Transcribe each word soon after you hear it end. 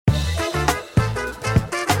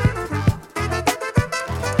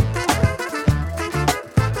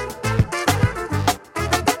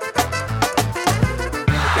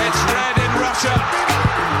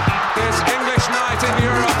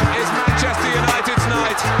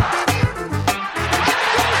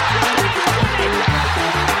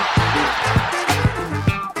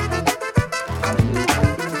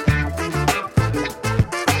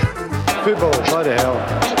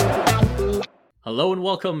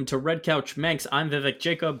welcome to Red Couch Manx. I'm Vivek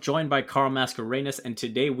Jacob, joined by Carl Mascarenas, and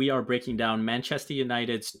today we are breaking down Manchester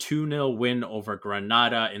United's 2-0 win over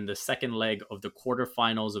Granada in the second leg of the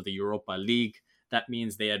quarterfinals of the Europa League. That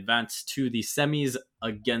means they advance to the semis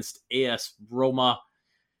against AS Roma.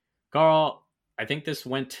 Carl, I think this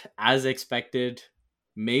went as expected.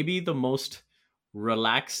 Maybe the most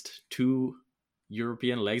relaxed two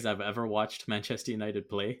European legs I've ever watched Manchester United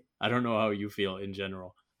play. I don't know how you feel in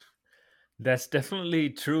general. That's definitely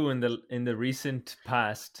true in the recent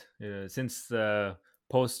past. Since the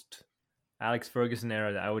post Alex Ferguson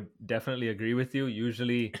era, I would definitely agree with you.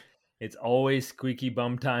 Usually, it's always squeaky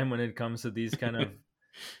bum time when it comes to these kind of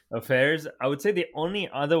affairs. I would say the only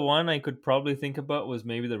other one I could probably think about was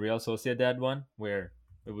maybe the Real Sociedad one, where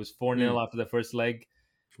it was 4-0 Mm, after the first leg,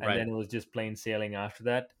 and right. then it was just plain sailing after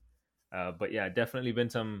that. But yeah, definitely been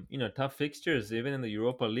some tough fixtures even in the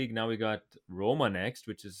Europa League. Now we got Roma next,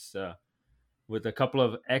 which is with a couple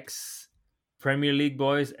of ex Premier League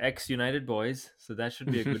boys, ex United boys. So that should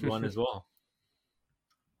be a good one as well.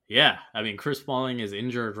 Yeah, I mean, Chris Smalling is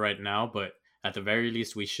injured right now, but at the very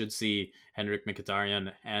least, we should see Henrik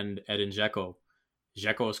Mkhitaryan and Edin Dzeko.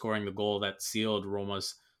 Dzeko scoring the goal that sealed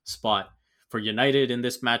Roma's spot. For United in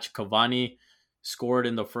this match, Cavani scored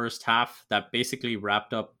in the first half. That basically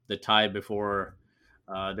wrapped up the tie before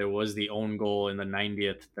there was the own goal in the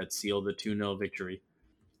 90th that sealed the 2-0 victory.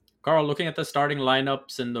 Carl, looking at the starting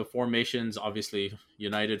lineups and the formations, obviously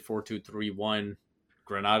United 4-2-3-1.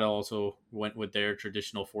 Granada also went with their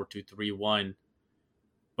traditional 4-2-3-1,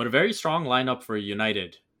 but a very strong lineup for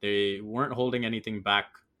United. They weren't holding anything back.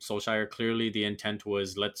 Solskjaer, clearly the intent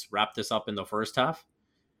was let's wrap this up in the first half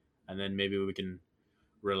and then maybe we can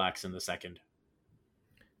relax in the second.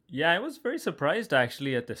 Yeah, I was very surprised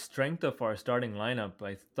actually at the strength of our starting lineup.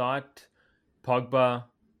 I thought Pogba,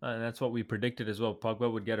 and that's what we predicted as well.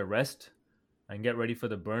 Pogba would get a rest and get ready for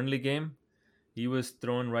the Burnley game. He was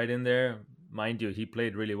thrown right in there. Mind you, he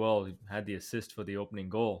played really well. He had the assist for the opening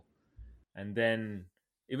goal. And then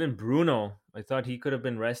even Bruno, I thought he could have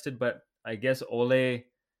been rested, but I guess Ole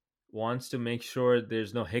wants to make sure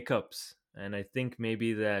there's no hiccups. And I think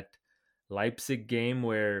maybe that Leipzig game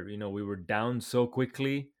where, we were down so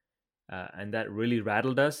quickly and that really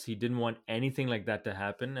rattled us. He didn't want anything like that to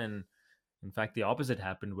happen. And in fact, the opposite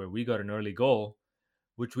happened where we got an early goal,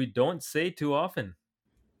 which we don't say too often.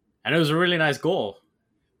 And it was a really nice goal.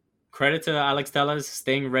 Credit to Alex Telles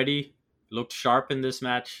staying ready, looked sharp in this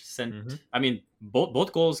match. Hmm. I mean,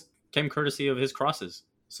 both goals came courtesy of his crosses.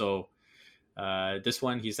 So this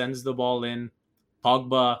one, he sends the ball in.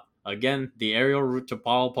 Pogba, again, the aerial route to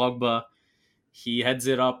Paul Pogba. He heads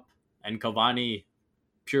it up, and Cavani,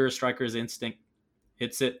 pure striker's instinct,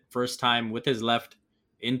 hits it first time with his left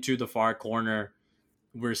into the far corner.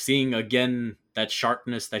 We're seeing again that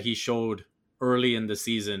sharpness that he showed early in the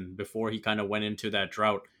season before he kind of went into that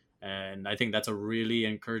drought. And I think that's a really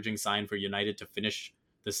encouraging sign for United to finish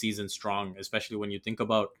the season strong, especially when you think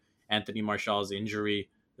about Anthony Martial's injury,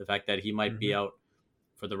 the fact that he might be Hmm. out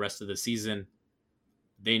for the rest of the season.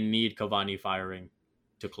 They need Cavani firing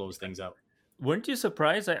to close things out. Weren't you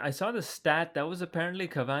surprised? I saw the stat that was apparently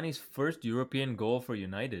Cavani's first European goal for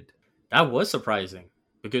United. That was surprising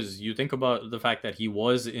because you think about the fact that he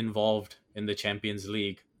was involved in the Champions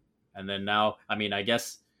League. And then now, I mean, I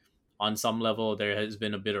guess on some level there has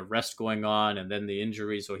been a bit of rest going on and then the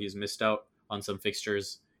injury. So he's missed out on some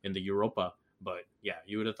fixtures in the Europa. But yeah,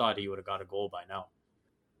 you would have thought he would have got a goal by now.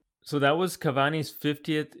 So that was Cavani's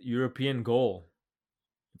 50th European goal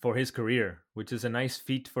for his career, which is a nice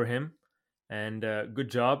feat for him. And good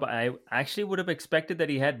job. I actually would have expected that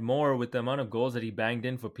he had more with the amount of goals that he banged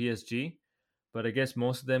in for PSG, but I guess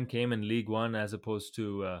most of them came in League One as opposed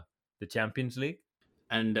to the Champions League.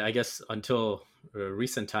 And I guess until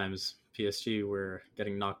recent times, PSG were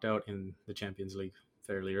getting knocked out in the Champions League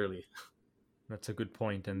fairly early. That's a good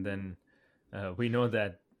point. And then we know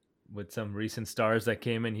that with some recent stars that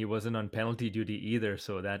came in, he wasn't on penalty duty either,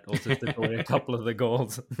 so that also took away a couple of the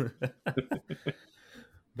goals.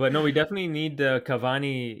 But no, we definitely need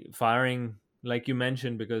Cavani firing, like you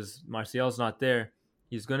mentioned, because Martial's not there.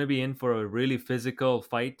 He's going to be in for a really physical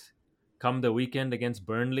fight come the weekend against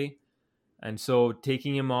Burnley, and so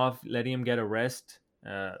taking him off, letting him get a rest,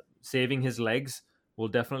 saving his legs will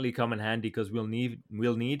definitely come in handy because we'll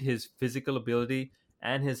need his physical ability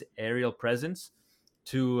and his aerial presence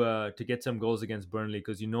to get some goals against Burnley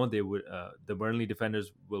because they would the Burnley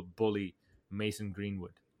defenders will bully Mason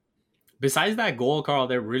Greenwood. Besides that goal, Carl,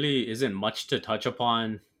 there really isn't much to touch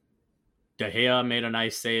upon. De Gea made a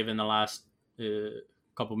nice save in the last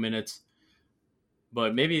couple minutes.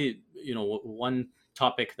 But maybe, one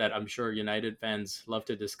topic that I'm sure United fans love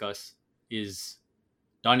to discuss is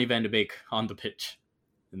Donny van de Beek on the pitch,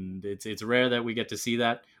 and it's rare that we get to see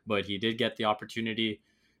that, but he did get the opportunity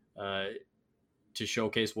uh, to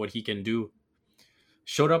showcase what he can do.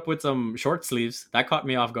 Showed up with some short sleeves that caught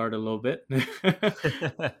me off guard a little bit,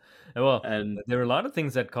 Well, and there were a lot of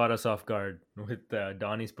things that caught us off guard with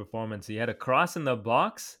Donnie's performance. He had a cross in the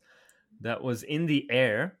box that was in the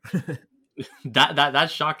air. that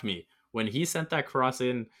shocked me when he sent that cross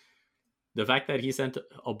in. The fact that he sent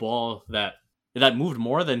a ball that moved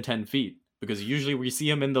more than 10 feet, because usually we see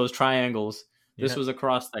him in those triangles. This Yeah. was a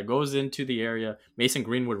cross that goes into the area. Mason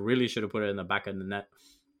Greenwood really should have put it in the back of the net.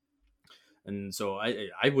 And so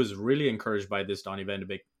I was really encouraged by this Donny van de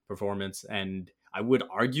Beek performance, and I would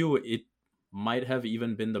argue it might have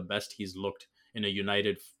even been the best he's looked in a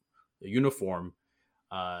United uniform,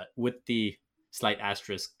 with the slight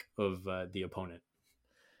asterisk of the opponent.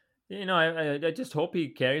 I just hope he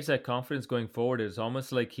carries that confidence going forward. It's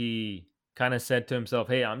almost like he kind of said to himself,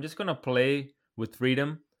 "Hey, I'm just gonna play with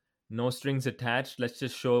freedom, no strings attached. Let's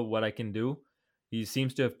just show what I can do." He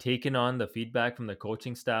seems to have taken on the feedback from the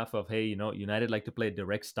coaching staff of, "Hey, United like to play a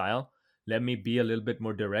direct style. Let me be a little bit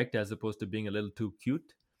more direct as opposed to being a little too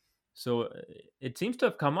cute." So it seems to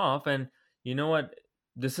have come off, and you know what?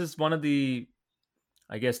 This is one of the,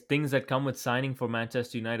 I guess, things that come with signing for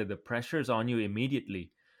Manchester United. The pressure is on you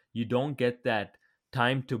immediately. You don't get that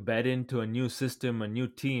time to bed into a new system, a new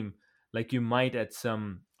team, like you might at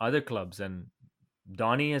some other clubs. And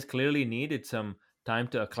Donny has clearly needed some time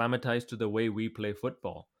to acclimatize to the way we play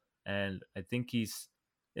football. And I think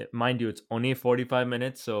mind you, it's only 45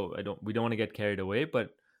 minutes, so we don't want to get carried away,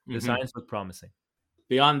 but the Mm-hmm. signs look promising.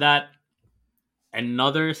 Beyond that,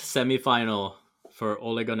 another semifinal for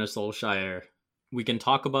Ole Gunnar Solskjaer. We can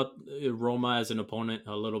talk about Roma as an opponent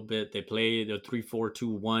a little bit. They play the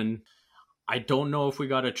 3-4-2-1. I don't know if we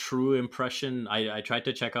got a true impression. I tried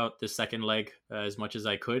to check out the second leg as much as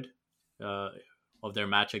I could uh, of their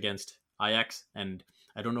match against Ajax, and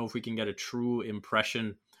I don't know if we can get a true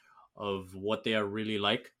impression of what they are really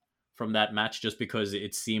like from that match, just because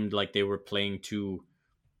it seemed like they were playing to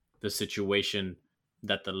the situation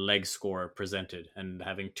that the leg score presented. And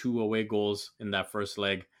having two away goals in that first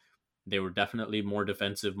leg, they were definitely more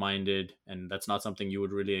defensive minded, and that's not something you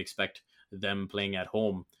would really expect them playing at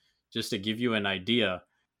home. Just to give you an idea,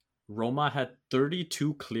 Roma had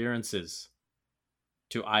 32 clearances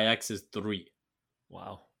to Ajax's 3.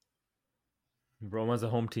 Wow. Roma's a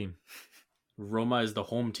home team. Roma is the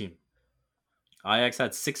home team. Ajax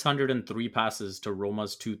had 603 passes to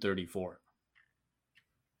Roma's 234.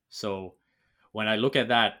 So when I look at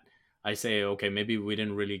that, I say, okay, maybe we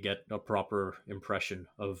didn't really get a proper impression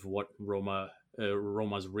of what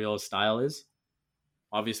Roma's real style is.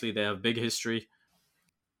 Obviously, they have big history,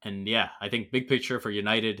 and yeah, I think big picture for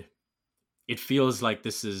United, it feels like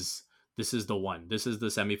this is the one. This is the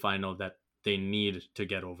semifinal that they need to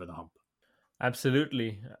get over the hump.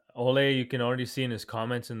 Absolutely. Ole, you can already see in his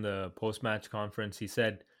comments in the post match conference, he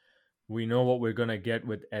said, "We know what we're going to get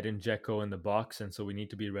with Edin Dzeko in the box, and so we need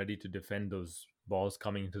to be ready to defend those balls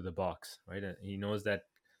coming into the box," right? He knows that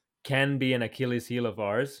can be an Achilles heel of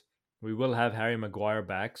ours. We will have Harry Maguire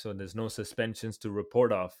back, so there's no suspensions to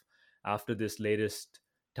report off after this latest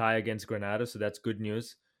tie against Granada, so that's good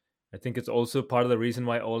news. I think it's also part of the reason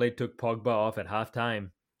why Ole took Pogba off at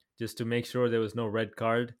halftime, just to make sure there was no red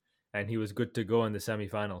card and he was good to go in the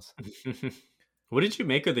semifinals. What did you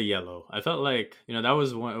make of the yellow? I felt like, that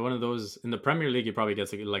was one of those in the Premier League. He probably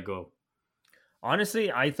gets to let go.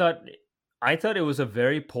 Honestly, I thought it was a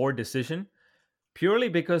very poor decision purely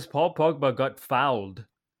because Paul Pogba got fouled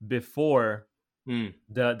before Mm.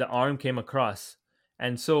 the arm came across.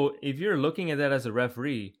 And so if you're looking at that as a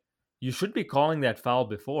referee, you should be calling that foul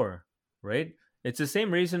before, right? It's the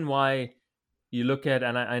same reason why you look at,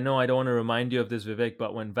 and I know I don't want to remind you of this, Vivek,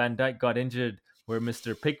 but when Van Dijk got injured, where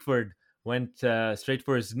Mr. Pickford went straight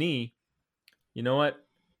for his knee, you know what?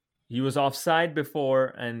 He was offside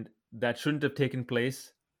before, and that shouldn't have taken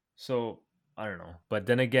place. So I don't know. But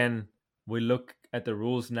then again, we look at the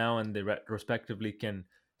rules now, and they retrospectively can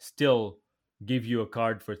still give you a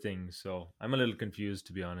card for things. So I'm a little confused,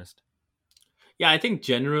 to be honest. Yeah, I think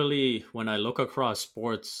generally when I look across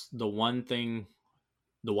sports, the one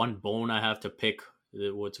bone I have to pick,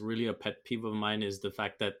 what's really a pet peeve of mine, is the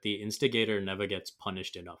fact that the instigator never gets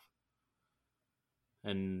punished enough,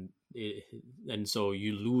 and it, and so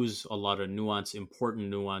you lose a lot of nuance, important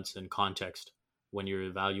nuance and context when you're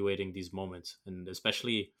evaluating these moments, and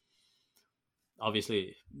especially,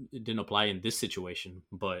 obviously, it didn't apply in this situation,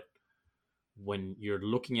 but when you're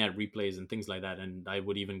looking at replays and things like that, and I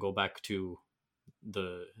would even go back to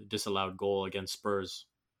the disallowed goal against Spurs,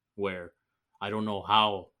 where I don't know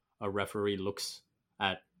how a referee looks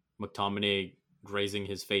at McTominay grazing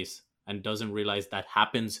his face and doesn't realize that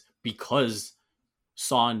happens because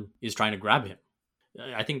Son is trying to grab him.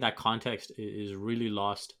 I think that context is really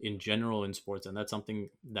lost in general in sports, and that's something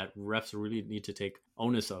that refs really need to take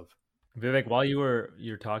onus of. Vivek, while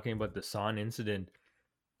you're talking about the Son incident,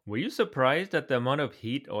 were you surprised at the amount of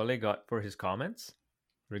heat Ole got for his comments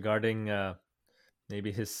regarding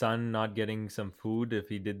maybe his son not getting some food if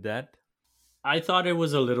he did that? I thought it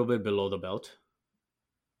was a little bit below the belt.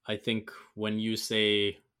 I think when you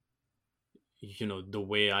say, the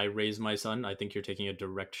way I raise my son, I think you're taking a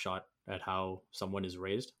direct shot at how someone is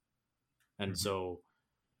raised. And Mhm. so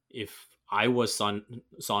if I was son,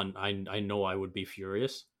 I know I would be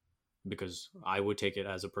furious because I would take it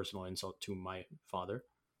as a personal insult to my father.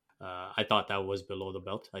 I thought that was below the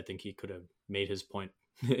belt. I think he could have made his point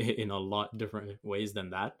in a lot different ways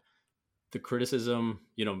than that. The criticism,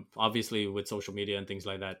 obviously with social media and things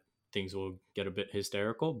like that, things will get a bit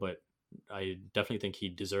hysterical, but I definitely think he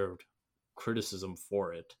deserved criticism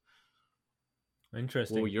for it. What were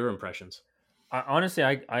Interesting. your impressions? Honestly,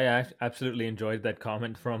 absolutely enjoyed that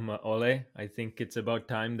comment from Ole. I think it's about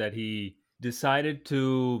time that he decided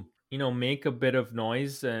to, make a bit of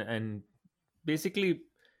noise and basically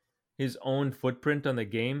his own footprint on the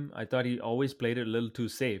game. I thought he always played it a little too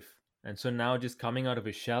safe. And so now just coming out of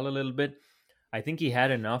his shell a little bit, I think he had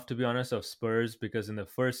enough, to be honest, of Spurs because in the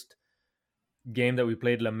first game that we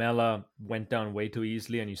played, Lamela went down way too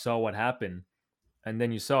easily, and you saw what happened. And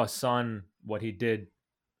then you saw Son, what he did.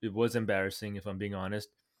 It was embarrassing, if I'm being honest.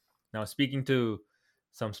 Now, speaking to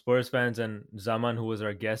some Spurs fans and Zaman, who was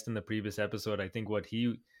our guest in the previous episode, I think what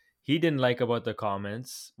he didn't like about the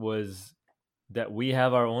comments was that we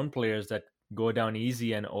have our own players that go down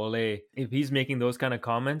easy, and Ole, if he's making those kind of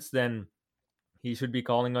comments, then he should be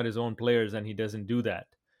calling out his own players, and he doesn't do that.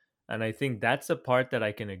 And I think that's a part that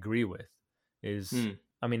I can agree with. Is Hmm.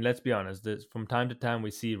 I mean, let's be honest. From time to time,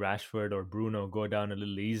 we see Rashford or Bruno go down a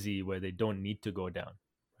little easy where they don't need to go down,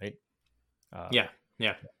 right? Uh, Yeah,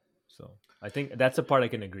 yeah, so I think that's a part I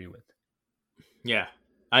can agree with. yeah.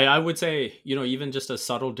 I would say, even just a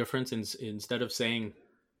subtle difference instead of saying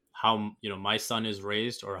how, my son is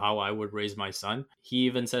raised or how I would raise my son, he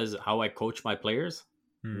even says how I coach my players.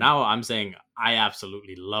 Hmm. Now I'm saying I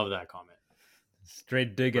absolutely love that comment,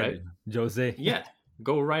 Straight dig at right? it, Jose. Yeah,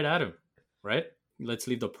 go right at him, right? Let's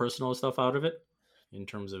leave the personal stuff out of it in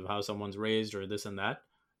terms of how someone's raised or this and that.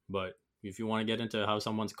 But if you want to get into how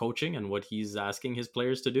someone's coaching and what he's asking his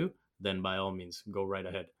players to do, then by all means, go right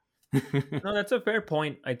ahead. No, that's a fair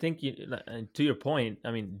point. I think to your point,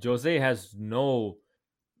 I mean, Jose has no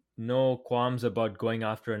qualms about going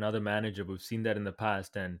after another manager. We've seen that in the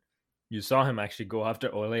past, and you saw him actually go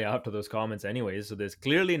after Ole after those comments, anyways. So there's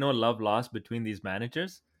clearly no love lost between these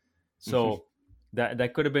managers. So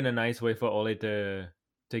that could have been a nice way for Ole to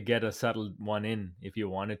get a subtle one in if you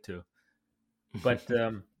wanted to. But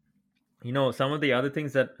some of the other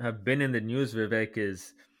things that have been in the news, Vivek,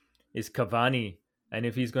 is Cavani and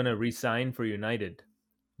if he's going to resign for United.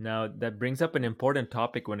 Now that brings up an important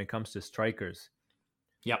topic when it comes to strikers.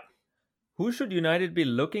 Yep. Who should United be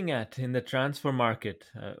looking at in the transfer market?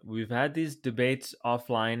 We've had these debates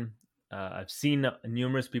offline. I've seen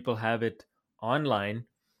numerous people have it online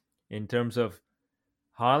in terms of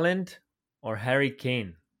Haaland or Harry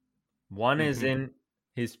Kane. One is in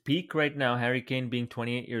his peak right now, Harry Kane being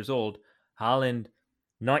 28 years old. Haaland,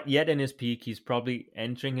 not yet in his peak. He's probably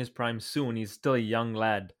entering his prime soon. He's still a young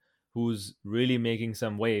lad who's really making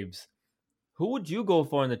some waves. Who would you go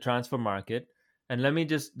for in the transfer market? And let me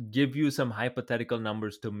just give you some hypothetical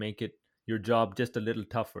numbers to make it your job just a little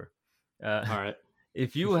tougher. All Uh, right.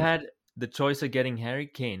 if you had the choice of getting Harry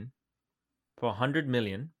Kane for 100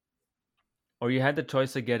 million, or you had the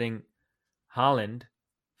choice of getting Haaland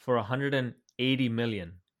for 180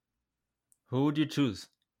 million, who would you choose?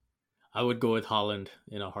 I would go with Holland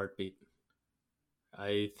in a heartbeat.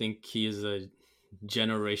 I think he is a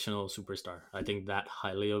generational superstar. I think that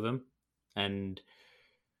highly of him. And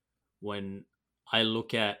when I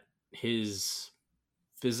look at his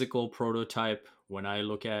physical prototype, when I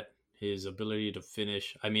look at his ability to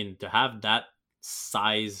finish, I mean, to have that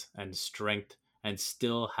size and strength and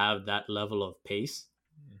still have that level of pace.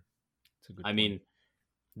 That's a good I point. mean,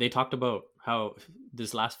 they talked about how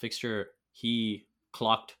this last fixture he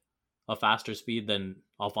clocked a faster speed than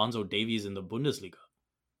Alfonso Davies in the Bundesliga.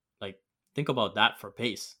 Like, think about that for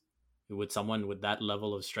pace with someone with that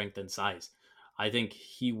level of strength and size. I think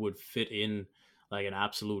he would fit in like an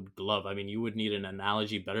absolute glove. I mean, you would need an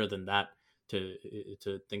analogy better than that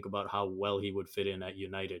to think about how well he would fit in at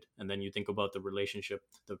United. And then you think about the relationship,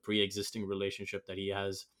 the pre-existing relationship that he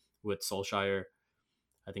has with Solskjaer.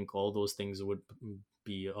 I think all those things would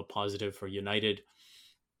be a positive for United.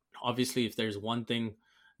 Obviously, if there's one thing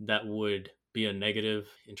that would be a negative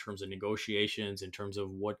in terms of negotiations, in terms of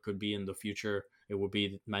what could be in the future, it would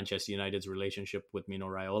be Manchester United's relationship with Mino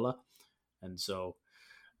Raiola. And so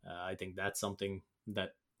I think that's something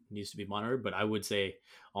that needs to be monitored. But I would say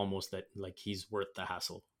almost that like he's worth the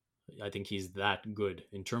hassle. I think he's that good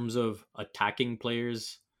in terms of attacking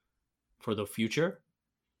players for the future.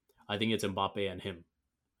 I think it's Mbappe and him.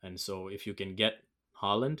 And so if you can get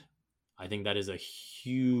Haaland, I think that is a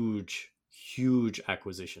huge, huge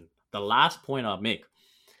acquisition. The last point I'll make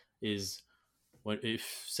is when,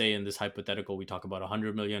 if say in this hypothetical we talk about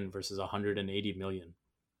 100 million versus 180 million,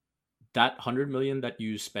 that 100 million that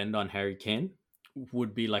you spend on Harry Kane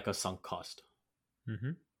would be like a sunk cost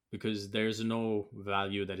Mm-hmm. because there's no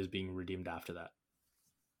value that is being redeemed after that,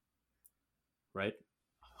 right?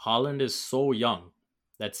 Holland is so young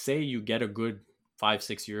that say you get a good 5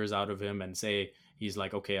 6 years out of him and say he's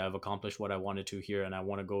like, okay, I've accomplished what I wanted to here and I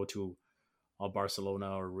want to go to a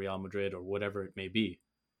Barcelona or Real Madrid or whatever it may be.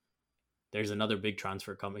 There's another big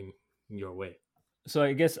transfer coming your way. So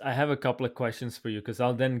I guess I have a couple of questions for you because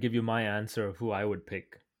I'll then give you my answer of who I would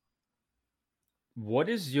pick. What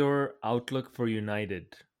is your outlook for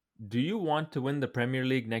United? Do you want to win the Premier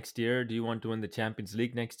League next year? Do you want to win the Champions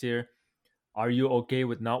League next year? Are you okay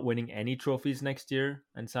with not winning any trophies next year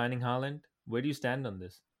and signing Haaland? Where do you stand on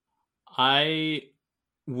this? I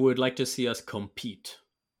would like to see us compete,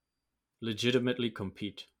 legitimately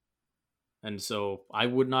compete. And so I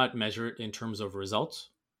would not measure it in terms of results.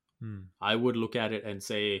 Hmm. I would look at it and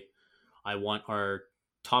say, I want our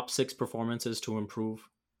top 6 performances to improve.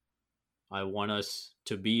 I want us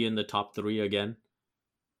to be in the top 3 again.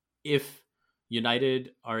 If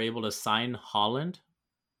United are able to sign Haaland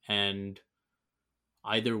and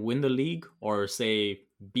either win the league or say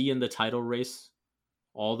be in the title race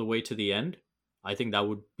all the way to the end, I think that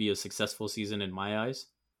would be a successful season in my eyes.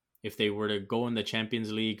 If they were to go in the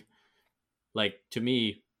Champions League, like to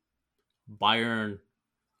me, Bayern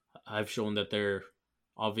have shown that they're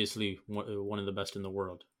obviously one of the best in the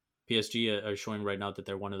world. PSG are showing right now that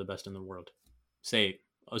they're one of the best in the world. Say,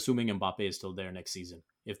 assuming Mbappe is still there next season.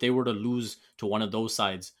 If they were to lose to one of those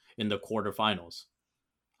sides in the quarterfinals,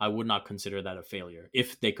 I would not consider that a failure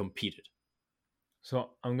if they competed.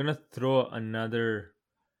 So I'm going to throw another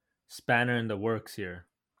spanner in the works here.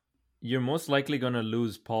 You're most likely going to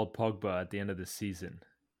lose Paul Pogba at the end of the season,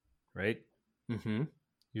 right? Mm-hmm.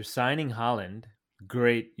 You're signing Haaland.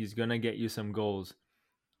 Great. He's going to get you some goals.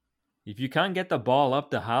 If you can't get the ball up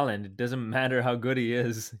to Haaland, it doesn't matter how good he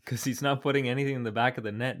is because he's not putting anything in the back of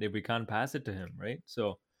the net if we can't pass it to him, right?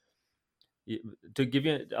 So,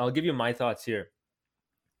 I'll give you my thoughts here.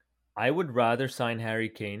 I would rather sign Harry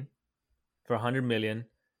Kane for 100 million,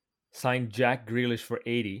 sign Jack Grealish for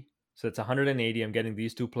 80. So it's 180. I'm getting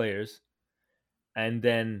these two players. And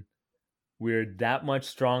then we're that much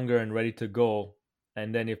stronger and ready to go.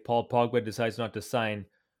 And then if Paul Pogba decides not to sign,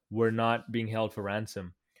 we're not being held for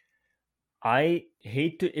ransom. I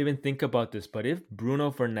hate to even think about this, but if Bruno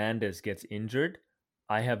Fernandes gets injured,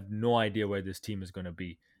 I have no idea where this team is going to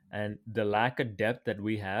be. And the lack of depth that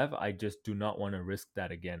we have, I just do not want to risk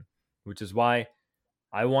that again, which is why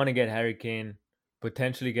I want to get Harry Kane,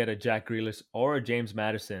 potentially get a Jack Grealish or a James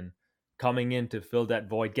Maddison coming in to fill that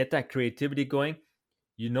void, get that creativity going.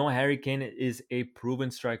 You know, Harry Kane is a proven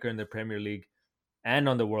striker in the Premier League and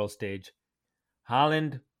on the world stage.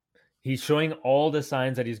 Haaland, he's showing all the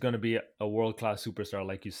signs that he's going to be a world class superstar,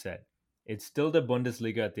 like you said. It's still the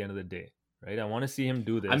Bundesliga at the end of the day, right? I want to see him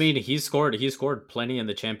do I this. mean, he scored plenty in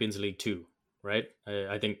the Champions League too, right?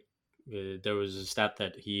 I think there was a stat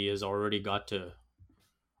that he has already got to,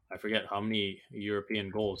 I forget how many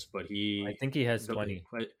European goals, but I think he has 20.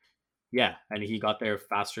 yeah, and he got there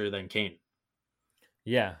faster than Kane.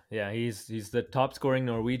 Yeah, he's the top scoring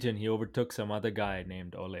Norwegian. He overtook some other guy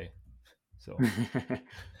named Ole. So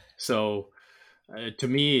So to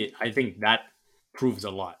me, I think that proves a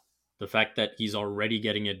lot. The fact that he's already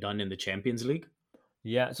getting it done in the Champions League.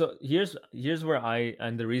 yeah, so here's where I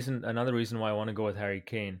and the reason another reason why I want to go with Harry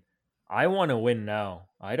Kane. I want to win now.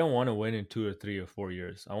 I don't want to win in 2 or 3 or 4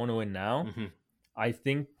 years. I want to win now. Hmm. I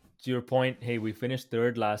think to your point, hey, we finished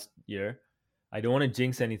third last year. I don't want to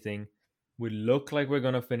jinx anything. We look like we're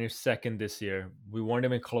gonna finish second this year. We weren't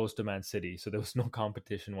even close to Man City, so there was no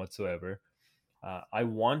competition whatsoever. I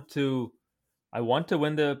want to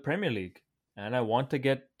win the Premier League, and I want to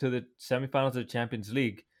get to the semifinals of the Champions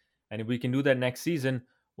League. And if we can do that next season,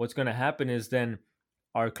 what's going to happen is then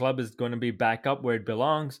our club is going to be back up where it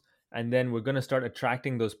belongs, and then we're going to start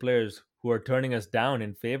attracting those players who are turning us down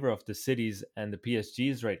in favor of the cities and the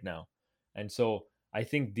PSGs right now. And so I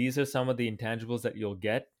think these are some of the intangibles that you'll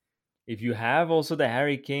get. If you have also the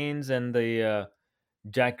Harry Kanes and the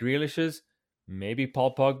Jack Grealishes, maybe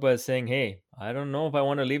Paul Pogba is saying, "Hey, I don't know if I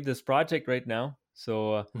want to leave this project right now."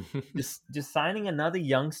 So just signing another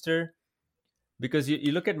youngster, because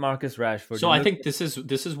you look at Marcus Rashford, So you I look think at,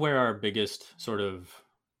 this is where our biggest sort of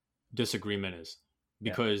disagreement is,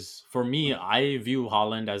 yeah, because for me, I view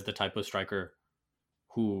Holland as the type of striker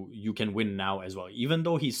who you can win now as well. Even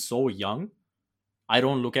though he's so young, I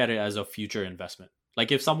don't look at it as a future investment.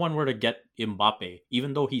 Like if someone were to get Mbappe,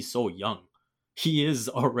 even though he's so young, he is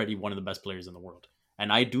already one of the best players in the world.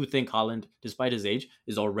 And I do think Holland, despite his age,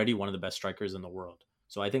 is already one of the best strikers in the world.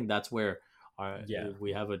 So I think that's where yeah.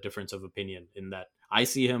 we have a difference of opinion in that I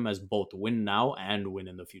see him as both win now and win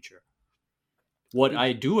in the future. What It-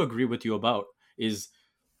 I do agree with you about is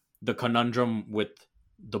the conundrum with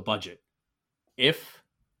the budget. If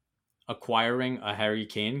acquiring a Harry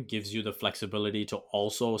Kane gives you the flexibility to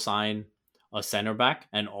also sign a center back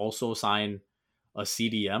and also sign a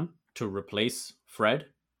CDM to replace Fred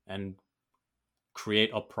and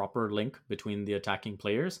create a proper link between the attacking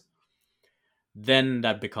players, then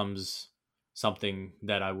that becomes something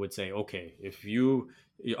that I would say, okay, if you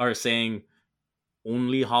are saying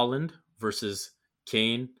only Holland versus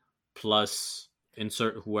Kane plus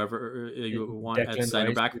insert whoever you want at Declan center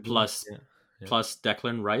Rice, back maybe. plus Yeah, yeah, plus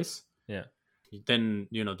Declan Rice, yeah. then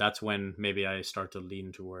that's when maybe I start to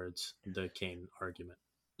lean towards the Kane argument.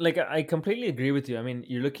 Like I completely agree with you. I mean,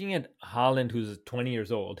 you're looking at Haaland, who's 20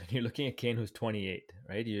 years old, and you're looking at Kane, who's 28,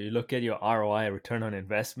 right? You look at your ROI, return on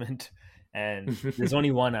investment, and there's only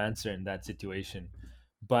one answer in that situation.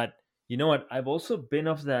 But you know what? I've also been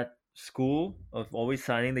of that school of always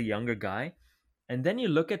signing the younger guy. And then you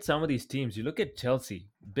look at some of these teams. You look at Chelsea,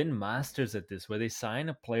 been masters at this, where they sign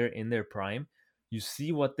a player in their prime. You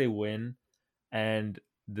see what they win and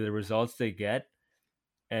the results they get.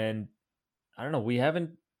 And I don't know. We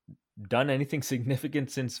haven't done anything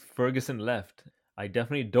significant since Ferguson left. I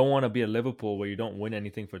definitely don't want to be a Liverpool where you don't win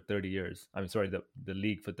anything for 30 years. I'm sorry, the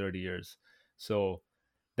league for 30 years. So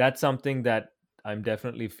that's something that I'm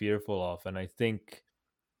definitely fearful of. And I think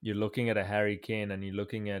you're looking at a Harry Kane and you're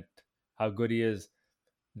looking at how good he is.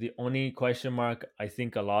 The only question mark I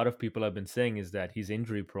think a lot of people have been saying is that he's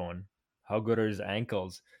injury prone. How good are his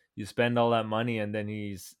ankles? You spend all that money and then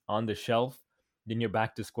he's on the shelf, then you're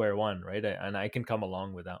back to square one, right? And I can come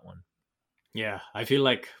along with that one. Yeah, I feel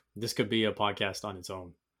like this could be a podcast on its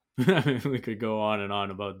own. We could go on and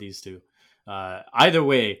on about these two. Either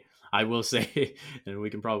way, I will say, and we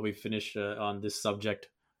can probably finish on this subject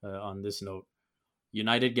on this note.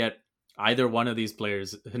 United get either one of these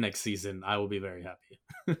players next season, I will be very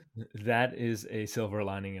happy. That is a silver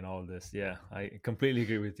lining in all of this. Yeah, I completely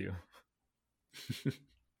agree with you.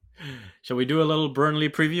 Shall we do a little Burnley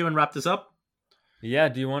preview and wrap this up? Yeah,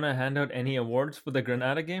 do you want to hand out any awards for the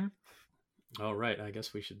Granada game? All right, I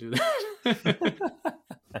guess we should do that.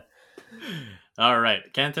 All right,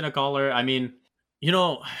 Cantona Collar. I mean,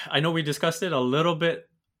 I know we discussed it a little bit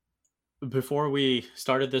before we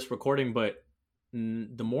started this recording, but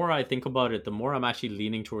the more I think about it, the more I'm actually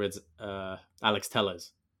leaning towards Alex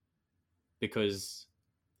Telles, because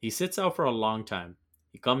he sits out for a long time.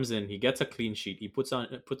 He comes in, he gets a clean sheet, he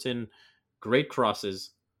puts in great crosses.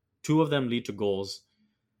 Two of them lead to goals.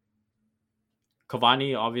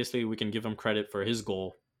 Cavani, obviously, we can give him credit for his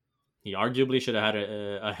goal. He arguably should have had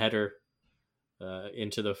a header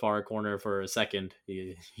into the far corner for a second.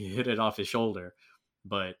 He hit it off his shoulder.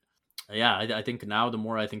 But yeah, I think now the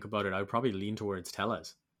more I think about it, I would probably lean towards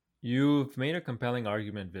Telles. You've made a compelling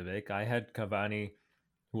argument, Vivek. I had Cavani,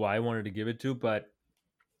 who I wanted to give it to, but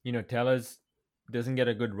Tellez doesn't get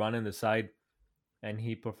a good run in the side, and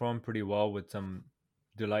he performed pretty well with some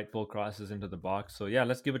delightful crosses into the box. So yeah,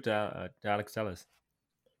 let's give it to Alex Tellez.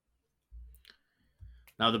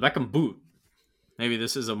 Now the Beckham boot. Maybe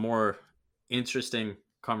this is a more interesting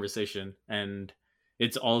conversation, and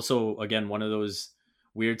it's also again one of those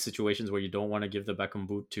weird situations where you don't want to give the Beckham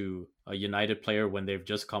boot to a United player when they've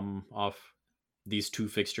just come off these two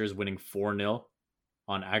fixtures winning 4-0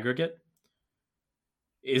 on aggregate.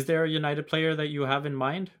 Is there a United player that you have in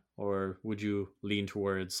mind, or would you lean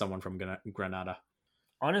towards someone from Granada?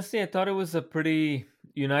 Honestly, I thought it was a pretty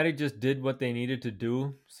United just did what they needed to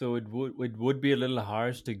do, so it would be a little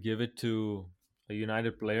harsh to give it to a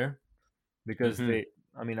United player because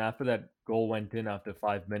Mm-hmm. I mean, after that goal went in after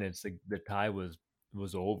 5 minutes, the tie was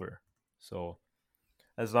over. So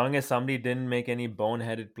as long as somebody didn't make any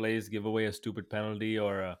boneheaded plays, give away a stupid penalty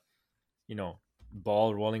or a you know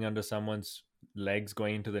ball rolling under someone's legs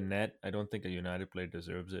going into the net, I don't think a United player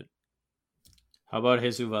deserves it. How about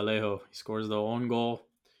Jesus Vallejo? He scores the own goal.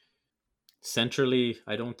 Centrally,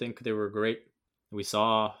 I don't think they were great. We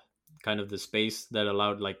saw kind of the space that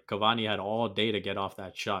allowed, like, Cavani had all day to get off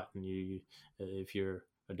that shot, and if you're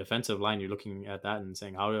a defensive line, you're looking at that and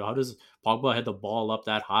saying, how does Pogba hit the ball up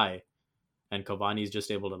that high, and Cavani's just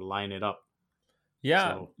able to line it up? Yeah,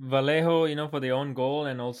 So Vallejo, for the own goal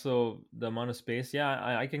and also the amount of space.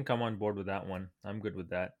 Yeah, I can come on board with that one. I'm good with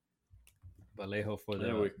that. Vallejo for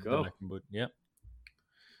there the we the go. second boot. Yeah.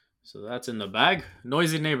 So that's in the bag.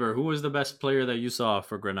 Noisy neighbor, who was the best player that you saw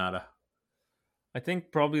for Granada? I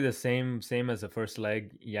think probably the same as the first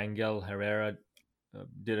leg. Yangel Herrera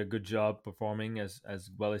did a good job performing as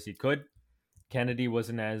well as he could. Kennedy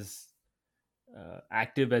wasn't as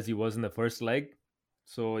active as he was in the first leg,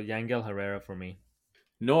 so Yangel Herrera for me.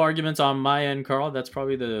 No arguments on my end, Carl. That's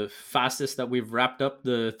probably the fastest that we've wrapped up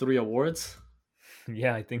the three awards.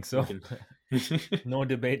 Yeah, I think We so. can No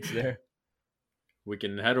debates there. we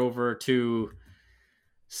can head over to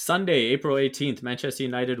Sunday, April 18th. Manchester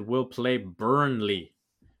United will play Burnley.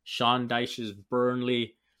 Sean Dyche's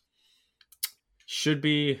Burnley should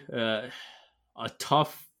be a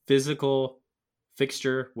tough physical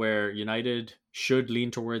fixture where United should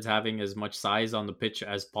lean towards having as much size on the pitch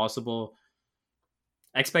as possible.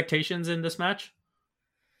 Expectations in this match?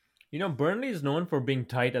 Burnley is known for being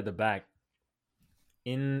tight at the back.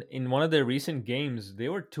 In one of their recent games, they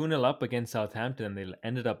were 2-0 up against Southampton and they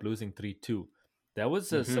ended up losing 3-2. That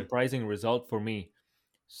was a Mm-hmm. surprising result for me.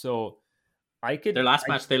 So Their last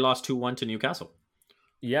match, they lost 2-1 to Newcastle.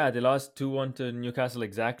 yeah, they lost 2-1 to Newcastle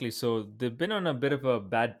exactly. So they've been on a bit of a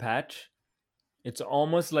bad patch. It's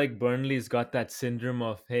almost like Burnley's got that syndrome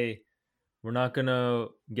of, hey, we're not going to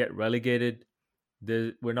get relegated.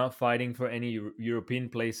 We're not fighting for any European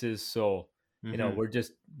places, so Mm-hmm.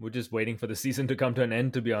 we're just waiting for the season to come to an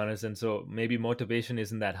end, to be honest. And so maybe motivation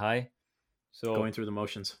isn't that high. Going So through the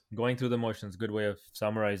motions. going through the motions, good way of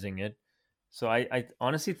summarizing it. So I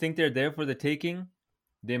honestly think they're there for the taking.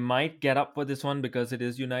 They might get up for this one because it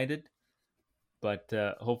is United, but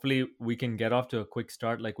hopefully we can get off to a quick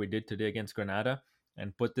start like we did today against Granada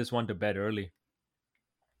and put this one to bed early.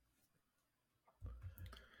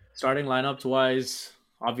 Starting lineups wise,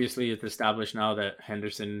 obviously it's established now that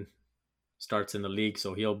Henderson starts in the league,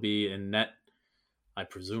 so he'll be in net, I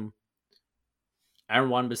presume. Aaron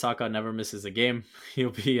Wan-Bissaka never misses a game.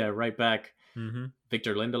 He'll be a right back. Mm-hmm.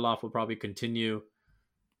 Victor Lindelof will probably continue.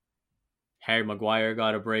 Harry Maguire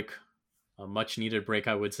got a break, a much needed break,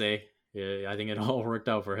 I would say. Yeah, I think it all worked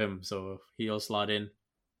out for him, so he'll slot in.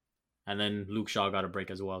 And then Luke Shaw got a break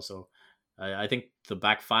as well. So I think the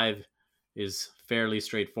back five is fairly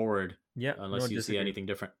straightforward, Yeah, no unless you see disagreement. anything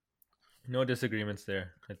different. No disagreements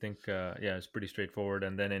there. I think yeah, it's pretty straightforward.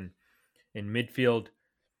 And then in midfield,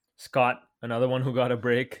 Scott, another one who got a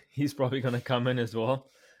break, he's probably going to come in as well.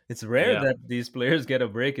 It's rare Yeah. that these players get a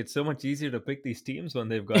break. It's so much easier to pick these teams when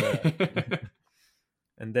they've got a.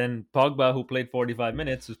 And then Pogba, who played 45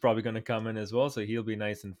 minutes, is probably going to come in as well, so he'll be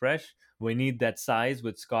nice and fresh. We need that size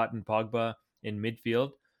with Scott and Pogba in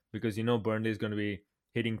midfield because Burnley is going to be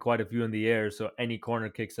hitting quite a few in the air. So any corner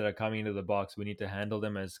kicks that are coming into the box, we need to handle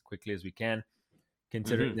them as quickly as we can.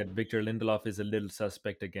 Considering Mm-hmm. that Victor Lindelof is a little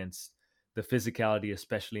suspect against the physicality,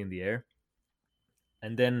 especially in the air.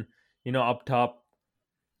 And then, up top,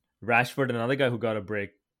 Rashford, another guy who got a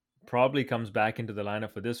break, probably comes back into the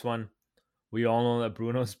lineup for this one. We all know that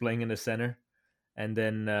Bruno's playing in the center. And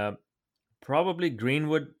then probably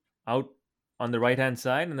Greenwood out on the right hand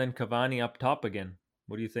side, and then Cavani up top again.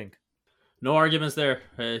 What do you think? No arguments there.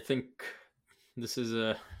 I think this is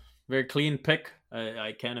a very clean pick.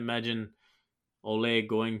 I can't imagine Ole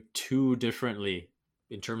going too differently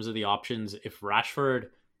in terms of the options. If Rashford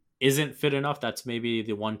isn't fit enough, that's maybe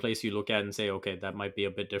the one place you look at and say, okay, that might be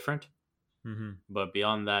a bit different. Mm-hmm. But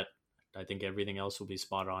beyond that, I think everything else will be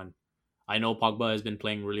spot on. I know Pogba has been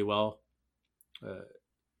playing really well uh,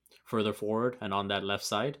 further forward and on that left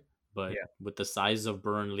side, but Yeah. with the size of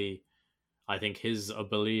Burnley, I think his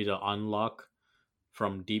ability to unlock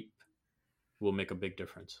from deep will make a big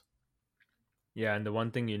difference. Yeah, and the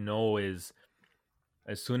one thing is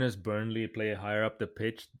as soon as Burnley play higher up the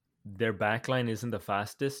pitch, their backline isn't the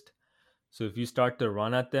fastest. So if you start to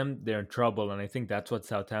run at them, they're in trouble. And I think that's what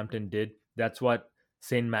Southampton did. That's what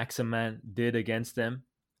Saint Maximin did against them,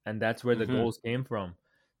 and that's where the Mm-hmm. goals came from.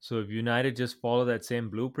 So if United just follow that same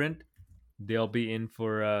blueprint, they'll be in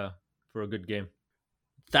for a good game.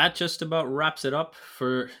 That just about wraps it up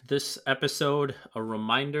for this episode. A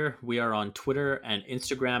reminder, we are on Twitter and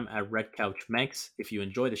Instagram at Red Couch Manx. If you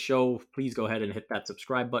enjoy the show, please go ahead and hit that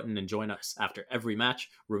subscribe button and join us after every match.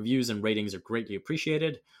 Reviews and ratings are greatly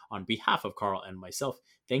appreciated. On behalf of Carl and myself,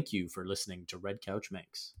 thank you for listening to Red Couch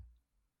Manx.